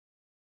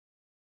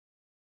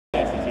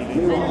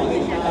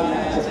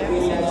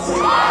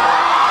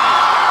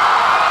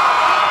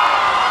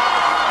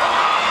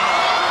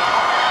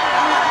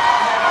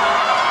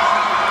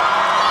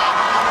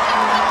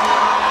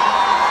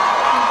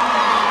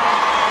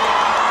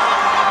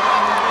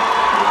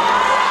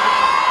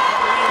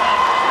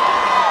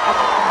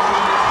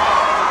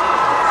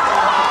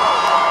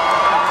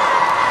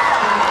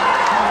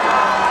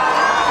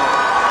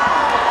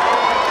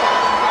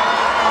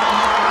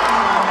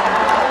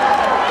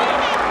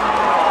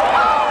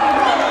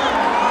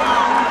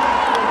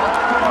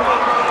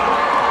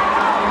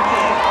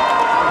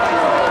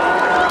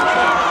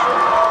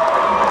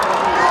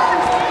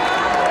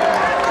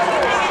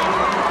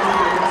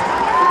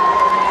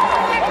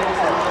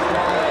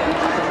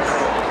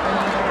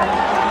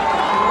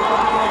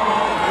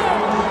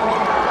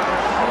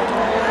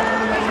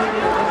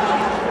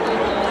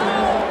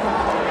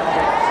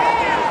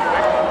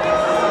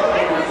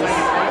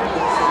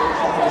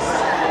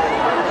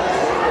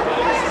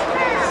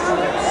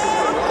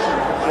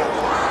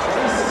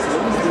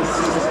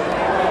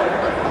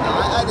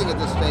At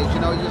this stage,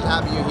 you know, you're just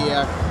happy you're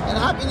here, and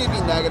happy to be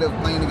negative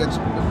playing against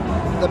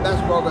the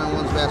best program in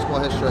women's basketball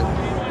history.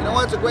 You know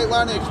what? It's a great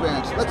learning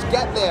experience. Let's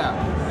get there.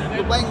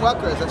 We're playing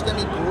Rutgers. That's going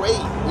to be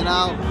great, you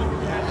know,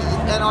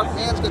 and our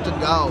fans get to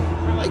go.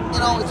 Like, you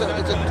know, it's a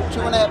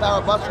 2.5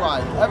 hour bus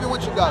ride.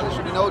 Everyone should go. There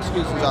should be no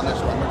excuses on this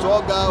one. Let's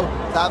all go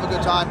to have a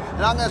good time.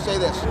 And I'm going to say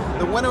this: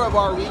 the winner of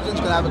our region is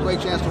going to have a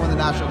great chance to win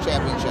the national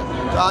championship.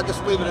 So I'll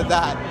just leave it at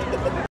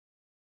that.